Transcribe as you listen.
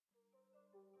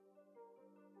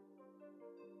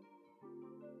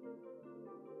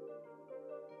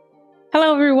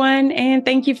Hello, everyone, and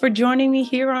thank you for joining me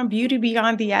here on Beauty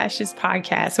Beyond the Ashes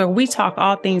podcast, where we talk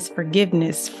all things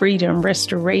forgiveness, freedom,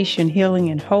 restoration, healing,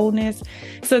 and wholeness,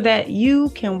 so that you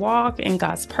can walk in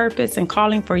God's purpose and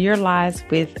calling for your lives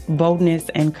with boldness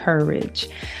and courage.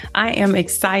 I am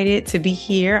excited to be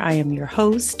here. I am your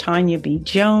host, Tanya B.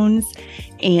 Jones,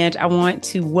 and I want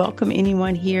to welcome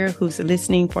anyone here who's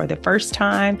listening for the first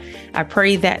time. I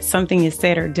pray that something is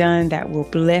said or done that will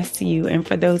bless you. And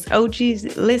for those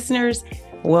OGs listeners,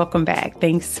 welcome back.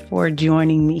 Thanks for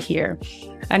joining me here.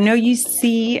 I know you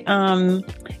see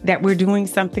that we're doing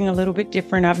something a little bit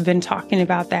different. I've been talking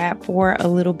about that for a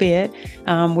little bit.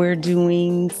 We're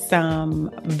doing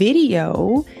some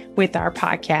video with our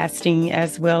podcasting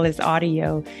as well as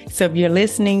audio. So if you're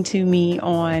listening to me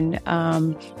on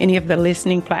any of the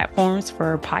listening platforms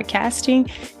for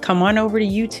podcasting, come on over to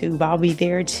YouTube. I'll be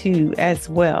there too as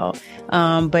well.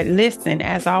 But listen,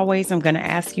 as always, I'm going to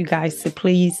ask you guys to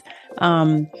please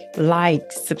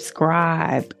like,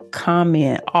 subscribe,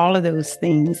 comment, all of those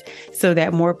things so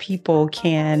that more people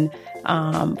can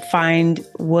find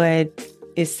what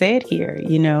is said here.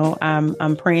 You know,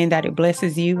 I'm praying that it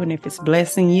blesses you. And if it's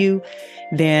blessing you,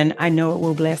 then I know it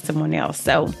will bless someone else.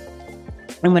 So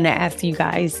I'm going to ask you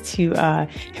guys to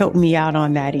help me out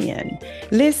on that end.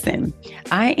 Listen,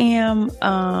 I am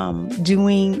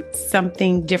doing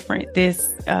something different this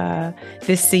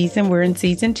season. We're in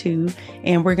season 2,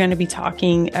 and we're going to be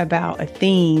talking about a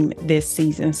theme this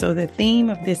season. So the theme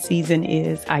of this season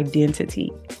is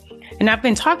identity. And I've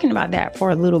been talking about that for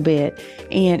a little bit,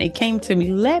 and it came to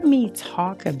me, let me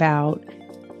talk about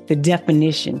the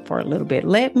definition for a little bit.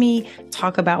 Let me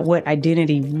talk about what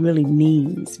identity really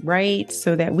means, right?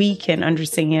 So that we can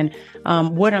understand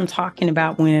what I'm talking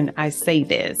about when I say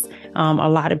this. A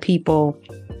lot of people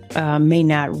may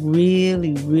not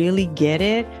really get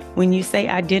it when you say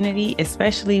identity,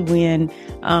 especially when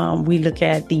we look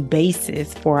at the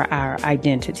basis for our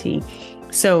identity.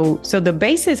 So the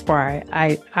basis for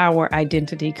our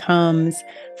identity comes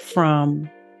from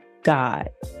God.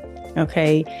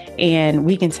 Okay. And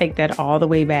we can take that all the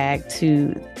way back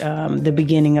to the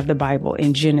beginning of the Bible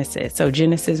in Genesis. So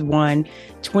Genesis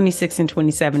 1:26 and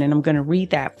 27. And I'm going to read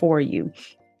that for you.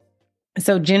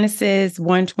 So Genesis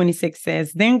 1:26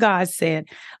 says, "Then God said,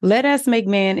 'Let us make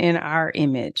man in our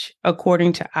image,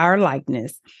 according to our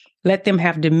likeness. Let them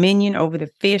have dominion over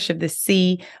the fish of the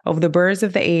sea, over the birds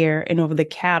of the air, and over the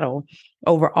cattle,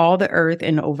 over all the earth,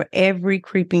 and over every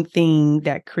creeping thing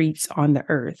that creeps on the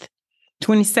earth.'"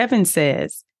 27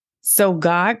 says, "So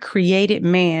God created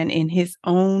man in his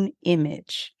own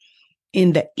image.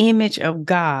 In the image of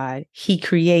God, he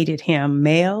created him,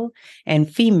 male and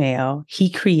female, he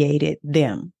created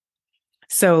them."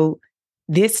 So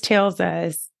this tells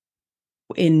us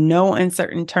in no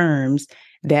uncertain terms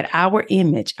that our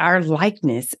image, our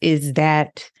likeness is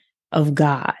that of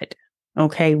God.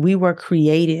 Okay. We were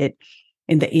created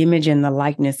in the image and the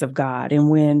likeness of God.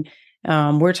 And when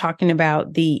we're talking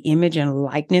about the image and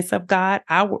likeness of God,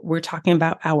 we're talking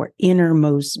about our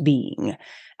innermost being,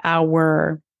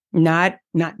 our not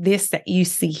this that you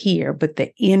see here, but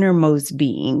the innermost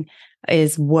being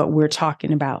is what we're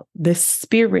talking about. The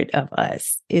spirit of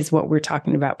us is what we're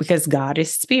talking about, because God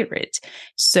is spirit.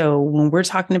 So when we're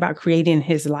talking about creating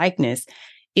his likeness,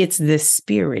 it's the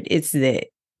spirit, it's the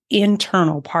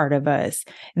internal part of us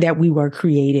that we were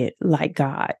created like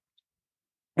God.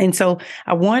 And so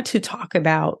I want to talk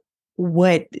about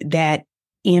what that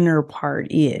inner part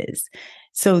is.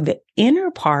 So the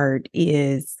inner part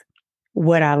is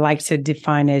what I like to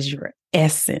define as your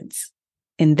essence.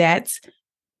 And that's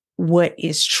what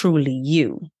is truly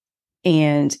you.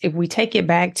 And if we take it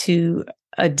back to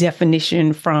a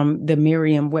definition from the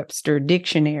Merriam-Webster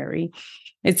dictionary,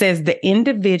 it says the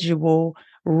individual,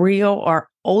 real, or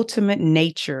ultimate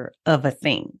nature of a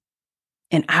thing.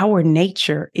 And our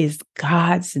nature is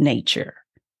God's nature.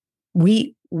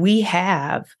 We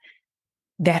have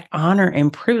that honor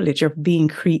and privilege of being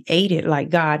created like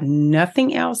God.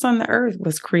 Nothing else on the earth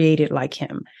was created like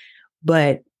him,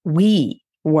 but we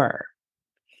were.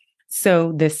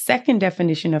 So the second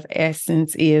definition of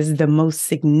essence is the most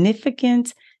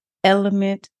significant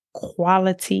element,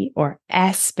 quality, or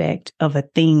aspect of a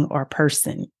thing or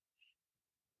person.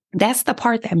 That's the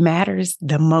part that matters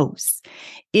the most.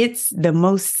 It's the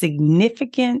most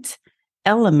significant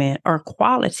element or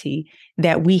quality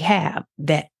that we have,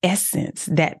 that essence,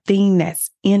 that thing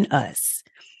that's in us.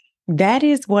 That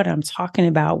is what I'm talking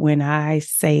about when I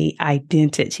say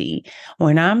identity.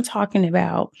 When I'm talking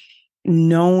about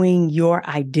knowing your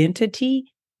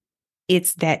identity,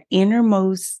 it's that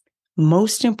innermost,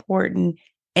 most important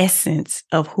essence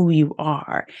of who you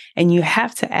are. And you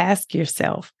have to ask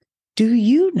yourself, do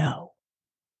you know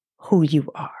who you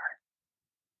are.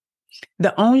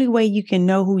 The only way you can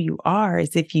know who you are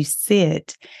is if you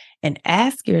sit and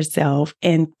ask yourself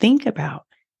and think about,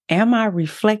 am I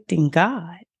reflecting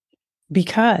God?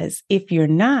 Because if you're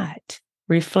not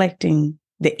reflecting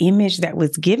the image that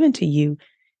was given to you,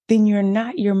 then you're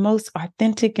not your most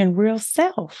authentic and real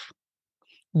self.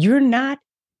 You're not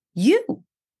you.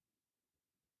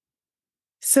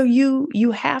 So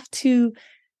you have to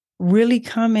really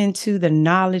come into the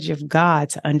knowledge of God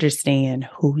to understand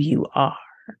who you are.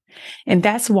 And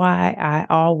that's why I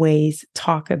always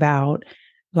talk about,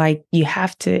 like, you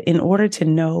have to, in order to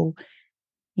know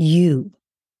you,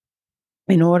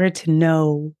 in order to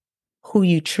know who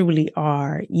you truly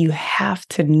are, you have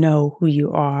to know who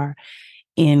you are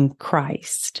in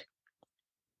Christ.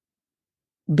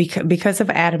 Because of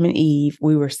Adam and Eve,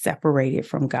 we were separated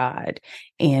from God,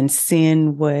 and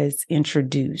sin was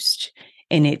introduced,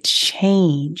 and it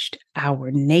changed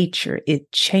our nature.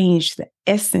 It changed the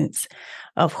essence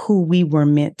of who we were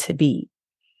meant to be.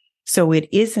 So it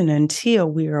isn't until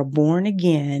we are born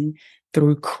again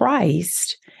through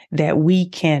Christ that we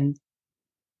can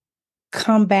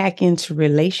come back into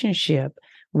relationship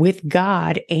with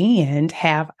God and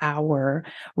have our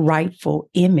rightful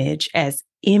image as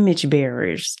image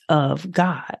bearers of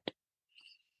God.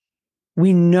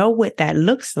 We know what that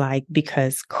looks like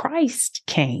because Christ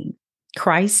came.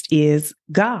 Christ is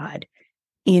God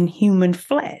in human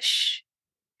flesh.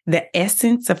 The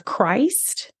essence of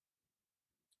Christ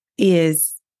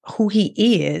is who he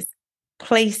is,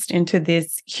 placed into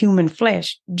this human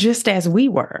flesh, just as we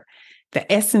were.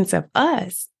 The essence of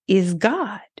us is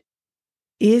God,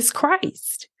 is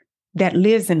Christ that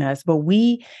lives in us, but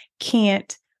we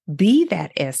can't be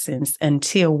that essence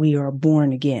until we are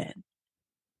born again.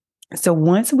 So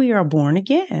once we are born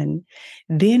again,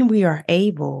 then we are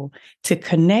able to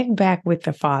connect back with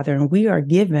the Father, and we are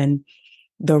given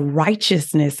the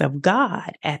righteousness of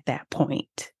God at that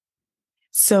point.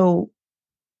 So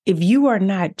if you are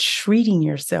not treating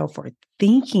yourself or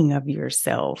thinking of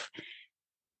yourself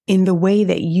in the way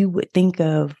that you would think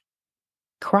of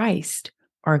Christ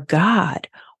or God,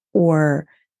 or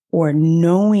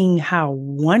knowing how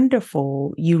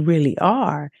wonderful you really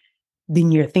are,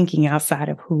 then you're thinking outside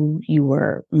of who you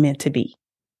were meant to be.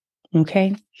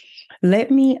 Okay?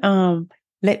 Let me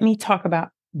talk about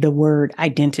the word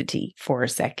identity for a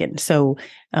second. So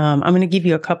I'm going to give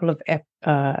you a couple of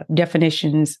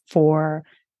definitions for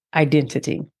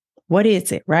identity. What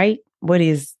is it, right? What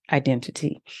is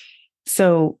identity?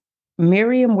 So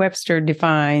Merriam-Webster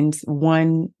defines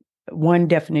one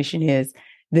definition is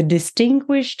the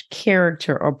distinguished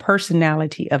character or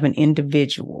personality of an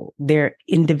individual, their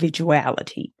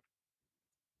individuality.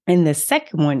 And the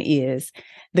second one is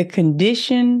the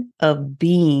condition of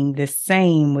being the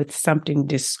same with something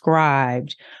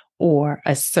described or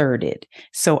asserted.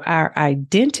 So our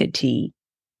identity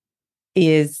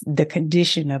is the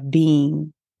condition of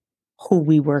being who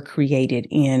we were created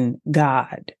in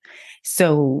God.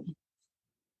 So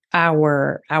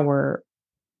our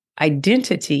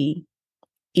identity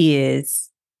is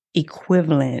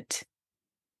equivalent,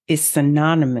 is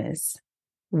synonymous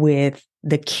with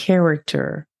the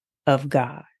character of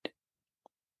God.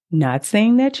 Not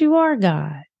saying that you are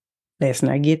God. Let's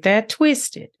not get that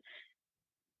twisted.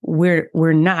 We're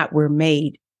not, we're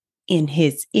made in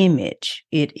his image.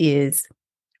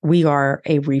 We are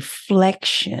a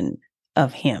reflection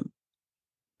of him.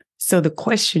 So the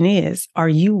question is, are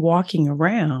you walking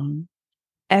around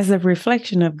as a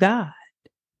reflection of God?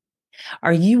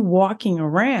 Are you walking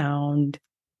around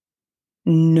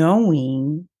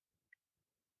knowing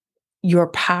your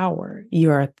power,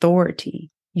 your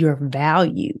authority, your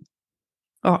value?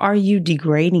 Or are you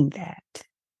degrading that?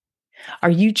 Are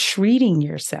you treating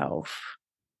yourself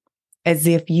as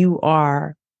if you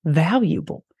are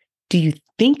valuable? Do you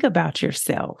think about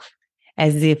yourself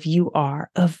as if you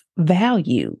are of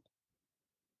value?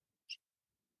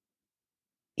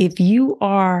 If you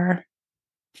are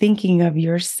thinking of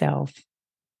yourself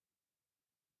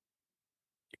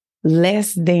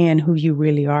less than who you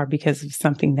really are because of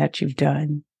something that you've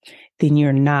done, then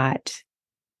you're not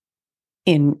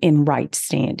in right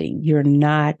standing. You're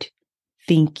not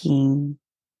thinking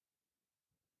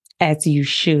as you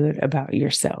should about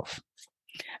yourself.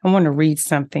 I want to read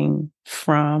something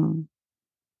from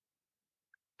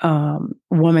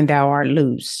Woman Thou Art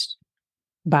Loosed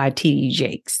by T.D.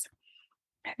 Jakes.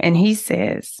 And he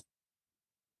says,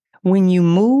 when you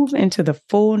move into the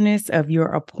fullness of your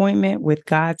appointment with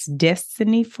God's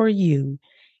destiny for you,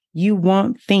 you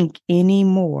won't think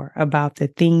anymore about the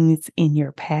things in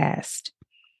your past.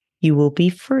 You will be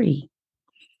free.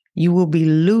 You will be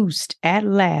loosed at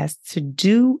last to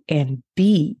do and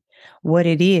be what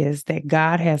it is that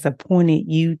God has appointed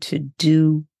you to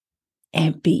do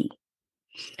and be.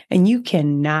 And you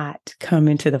cannot come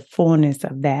into the fullness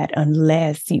of that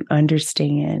unless you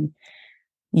understand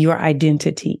your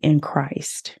identity in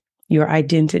Christ, your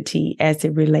identity as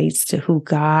it relates to who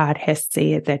God has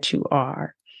said that you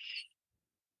are.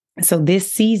 So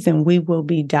this season, we will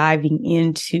be diving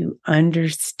into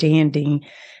understanding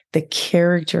the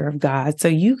character of God so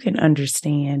you can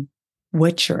understand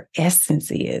what your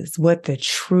essence is, what the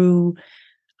true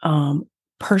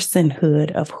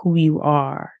personhood of who you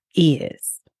are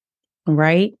is,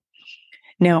 right?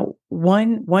 Now,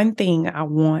 one thing I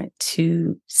want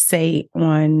to say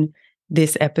on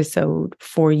this episode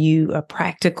for you, a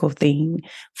practical thing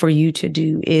for you to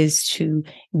do is to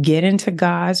get into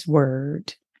God's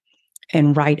word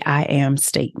and write I am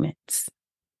statements.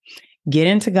 Get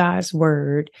into God's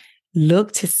word,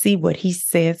 look to see what he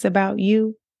says about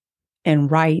you, and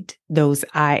write those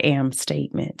I am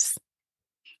statements.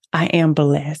 I am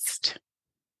blessed.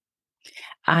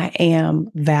 I am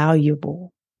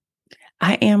valuable.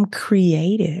 I am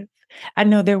creative. I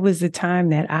know there was a time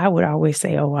that I would always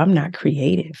say, oh, I'm not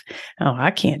creative. Oh,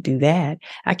 I can't do that.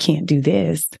 I can't do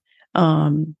this.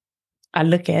 I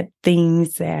look at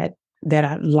things that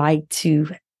I like to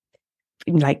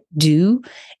do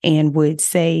and would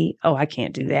say, oh, I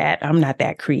can't do that. I'm not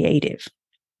that creative.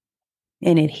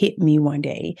 And it hit me one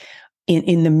day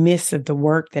in the midst of the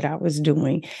work that I was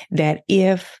doing that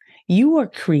if you are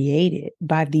created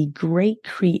by the great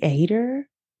creator,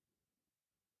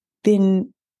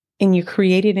 then, and you're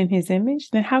created in his image,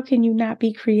 then how can you not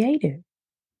be creative?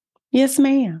 Yes,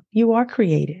 ma'am, you are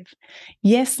creative.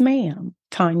 Yes, ma'am,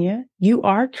 Tanya, you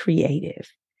are creative.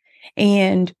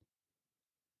 And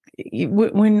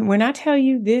when I tell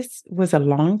you this was a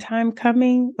long time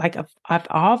coming, like I've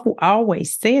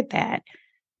always said that.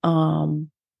 And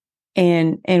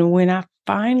when I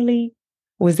finally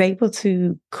was able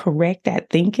to correct that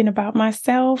thinking about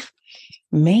myself,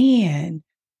 man,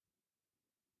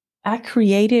 I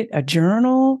created a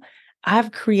journal.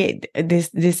 I've created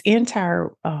this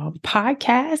entire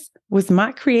podcast was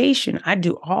my creation. I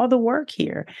do all the work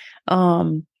here.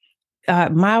 My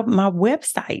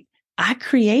website, I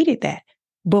created that.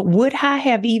 But would I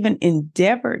have even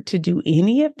endeavored to do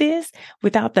any of this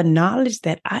without the knowledge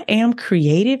that I am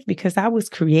creative because I was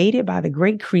created by the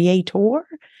great creator?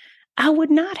 I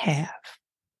would not have,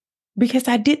 because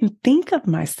I didn't think of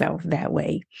myself that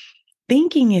way.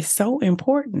 Thinking is so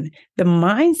important. The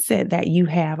mindset that you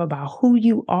have about who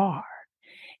you are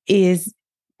is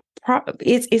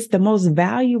it's the most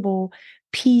valuable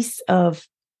piece of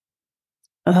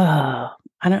I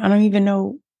don't even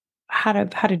know how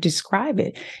to describe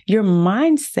it. Your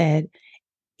mindset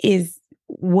is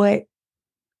what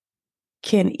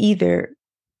can either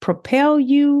propel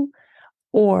you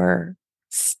or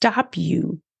stop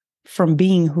you from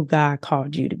being who God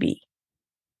called you to be.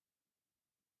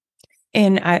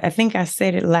 And I think I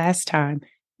said it last time.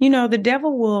 You know, the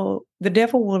devil will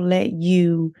let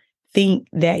you think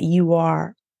that you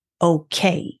are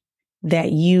okay,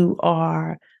 that you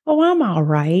are, oh, I'm all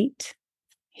right.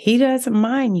 He doesn't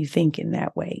mind you thinking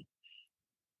that way.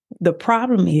 The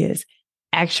problem is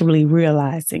actually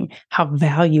realizing how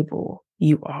valuable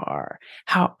you are,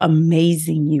 how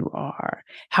amazing you are,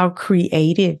 how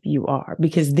creative you are,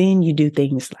 because then you do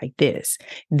things like this.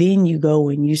 Then you go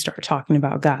and you start talking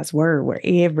about God's word where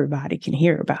everybody can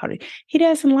hear about it. He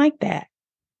doesn't like that.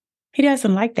 He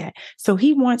doesn't like that. So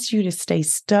he wants you to stay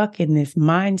stuck in this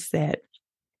mindset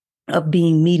of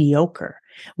being mediocre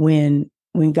when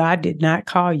God did not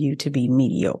call you to be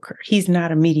mediocre. He's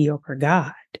not a mediocre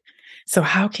God. So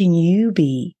how can you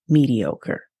be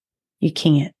mediocre? You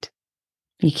can't.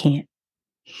 You can't.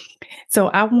 So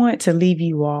I want to leave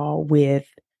you all with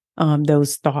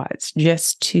those thoughts,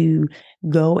 just to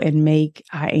go and make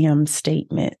I am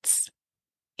statements.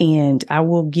 And I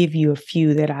will give you a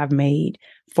few that I've made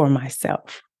for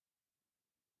myself.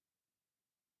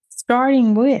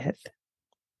 Starting with,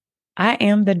 I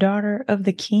am the daughter of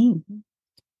the King.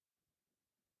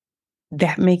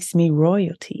 That makes me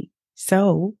royalty.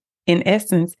 So, in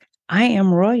essence, I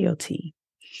am royalty.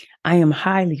 I am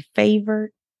highly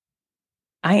favored.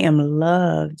 I am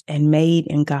loved and made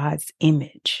in God's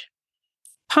image.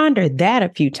 Ponder that a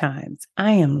few times.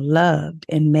 I am loved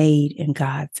and made in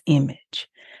God's image.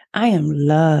 I am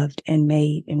loved and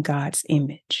made in God's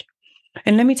image.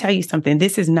 And let me tell you something.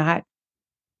 This is not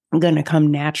going to come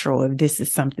natural if this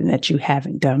is something that you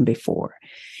haven't done before.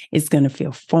 It's going to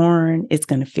feel foreign. It's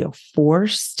going to feel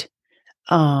forced.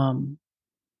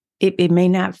 It may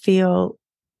not feel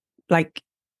like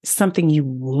something you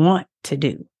want to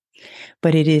do.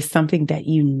 but it is something that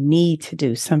you need to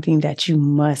do, something that you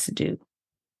must do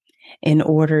in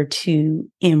order to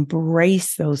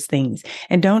embrace those things.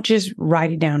 And don't just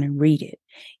write it down and read it.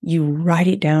 You write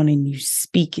it down and you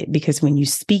speak it, because when you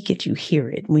speak it, you hear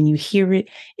it. When you hear it,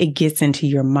 it gets into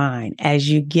your mind. As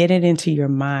you get it into your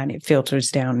mind, it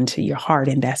filters down into your heart.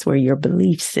 And that's where your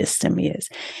belief system is.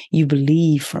 You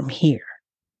believe from here.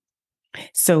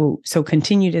 So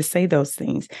continue to say those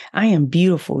things. I am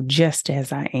beautiful just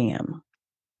as I am.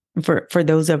 For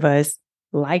those of us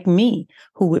like me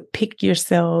who would pick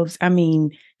yourselves,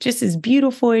 just as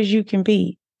beautiful as you can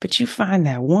be, but you find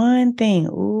that one thing.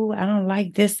 Ooh, I don't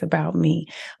like this about me.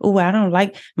 Ooh, I don't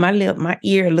like my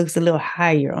ear looks a little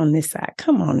higher on this side.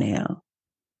 Come on now.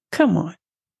 Come on.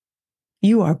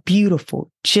 You are beautiful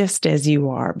just as you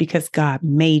are, because God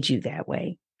made you that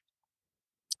way.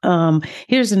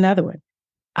 Here's another one.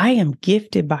 I am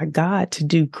gifted by God to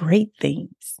do great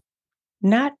things,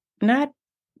 not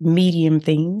medium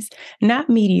things, not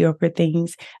mediocre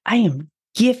things. I am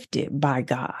gifted by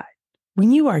God.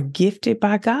 When you are gifted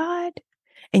by God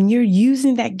and you're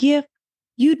using that gift,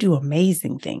 you do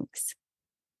amazing things.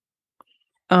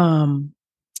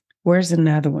 Where's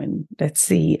another one? Let's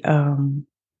see. I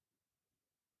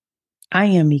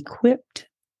am equipped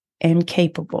and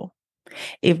capable.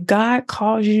 If God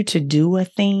calls you to do a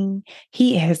thing,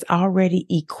 He has already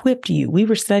equipped you. We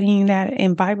were studying that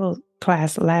in Bible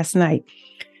class last night.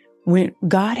 When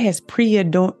God has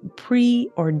preordained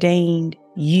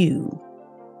you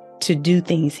to do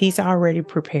things, He's already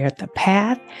prepared the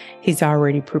path. He's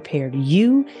already prepared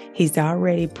you. He's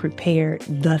already prepared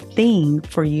the thing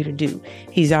for you to do.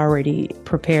 He's already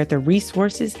prepared the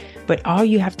resources, but all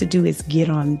you have to do is get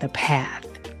on the path,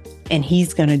 and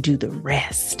He's going to do the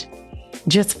rest.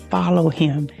 Just follow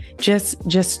Him.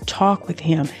 Just talk with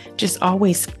Him. Just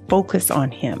always focus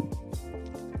on Him.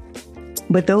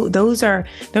 But those are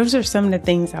some of the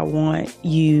things I want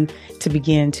you to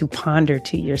begin to ponder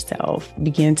to yourself,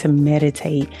 begin to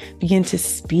meditate, begin to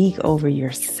speak over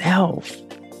yourself,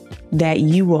 that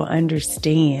you will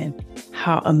understand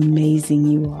how amazing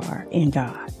you are in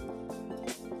God.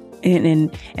 And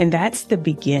that's the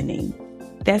beginning.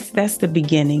 That's the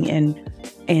beginning.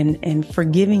 And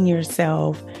forgiving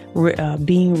yourself,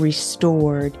 being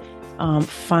restored,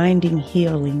 finding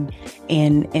healing,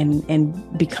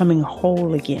 and becoming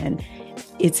whole again.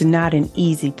 It's not an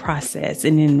easy process.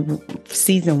 And in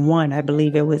season 1, I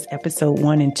believe it was episode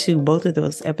 1 and 2, both of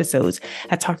those episodes,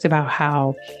 I talked about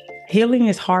how healing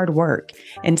is hard work.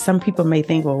 And some people may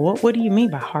think, well, what do you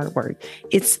mean by hard work?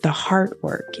 It's the heart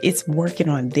work. It's working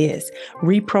on this,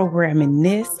 reprogramming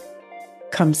this.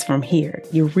 Comes from here.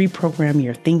 You reprogram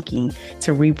your thinking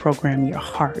to reprogram your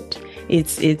heart.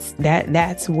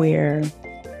 That's where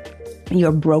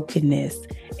your brokenness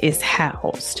is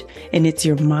housed, and it's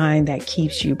your mind that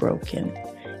keeps you broken.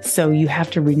 So you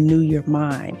have to renew your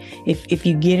mind. If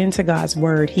you get into God's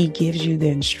word, He gives you the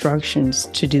instructions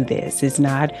to do this. It's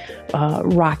not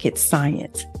rocket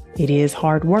science. It is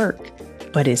hard work,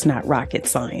 but it's not rocket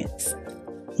science.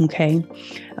 Okay.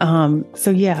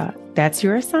 So yeah, that's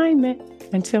your assignment.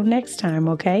 Until next time,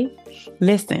 okay?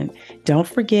 Listen, don't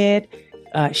forget,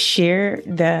 share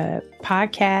the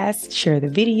podcast, share the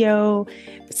video,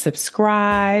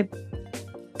 subscribe,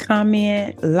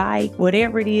 comment, like,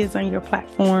 whatever it is on your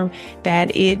platform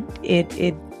that it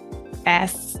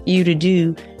asks you to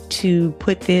do to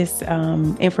put this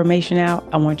information out.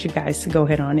 I want you guys to go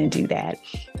ahead on and do that.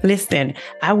 Listen,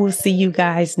 I will see you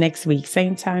guys next week,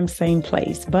 same time, same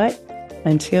place. But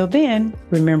until then,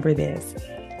 remember this.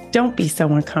 Don't be so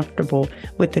uncomfortable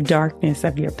with the darkness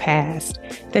of your past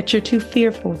that you're too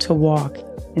fearful to walk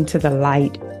into the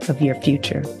light of your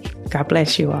future. God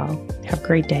bless you all. Have a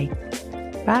great day.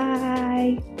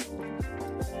 Bye.